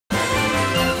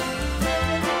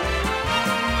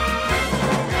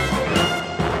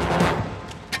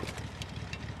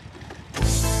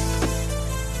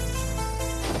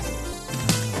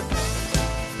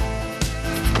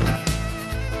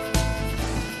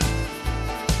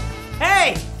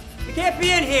You can't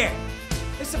be in here.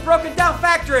 This is a broken down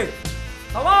factory.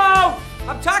 Hello?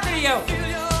 I'm talking to you.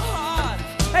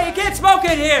 Hey, you can't smoke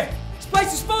in here. This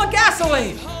place is full of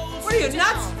gasoline. What are you,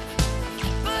 nuts?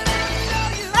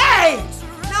 Hey!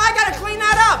 Now I gotta clean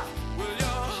that up.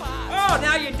 Oh,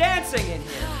 now you're dancing in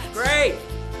here. Great.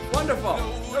 Wonderful.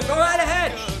 Well, go right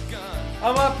ahead.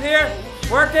 I'm up here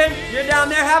working. You're down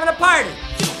there having a party.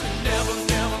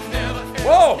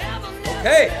 Whoa.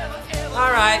 Okay.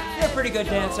 All right. You're a pretty good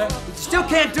dancer. But you still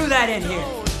can't do that in here.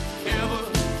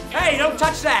 Hey, don't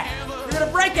touch that. You're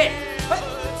gonna break it.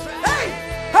 Hey!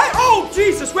 Hey! Oh,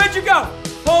 Jesus, where'd you go?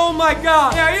 Oh, my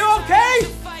God. Are you okay?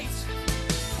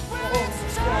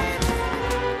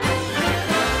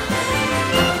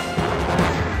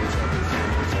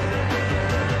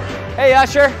 Hey,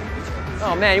 Usher.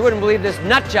 Oh, man, you wouldn't believe this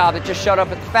nut job that just showed up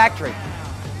at the factory.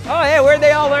 Oh, hey, where'd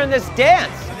they all learn this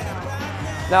dance?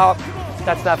 No,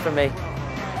 that's not for me.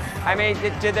 I mean,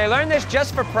 did they learn this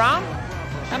just for prom?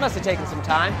 That must have taken some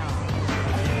time.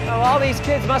 Oh, all these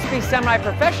kids must be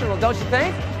semi-professional, don't you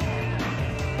think?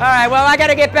 All right, well, I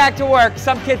gotta get back to work.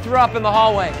 Some kid threw up in the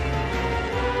hallway.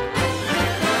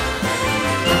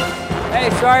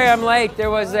 Hey, sorry I'm late. There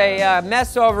was a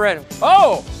mess over in...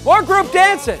 Oh, more group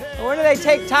dancing. Where do they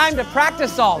take time to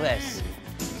practice all this?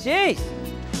 Jeez.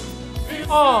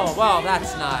 Oh, well,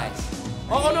 that's nice.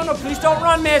 Oh, no, please don't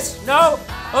run, miss. No.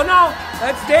 Oh, no,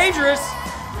 that's dangerous.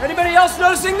 Anybody else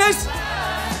noticing this?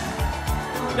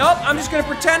 Nope, I'm just gonna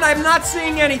pretend I'm not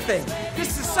seeing anything.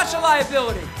 This is such a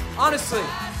liability, honestly.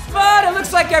 But it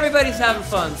looks like everybody's having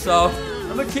fun, so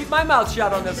I'm gonna keep my mouth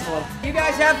shut on this one. You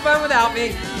guys have fun without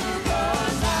me.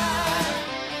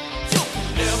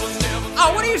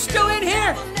 Oh, what are you still in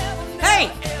here? Hey,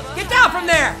 get down from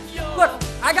there. Look,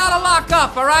 I gotta lock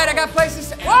up, all right? I got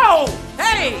places. Whoa,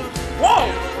 hey,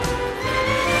 whoa.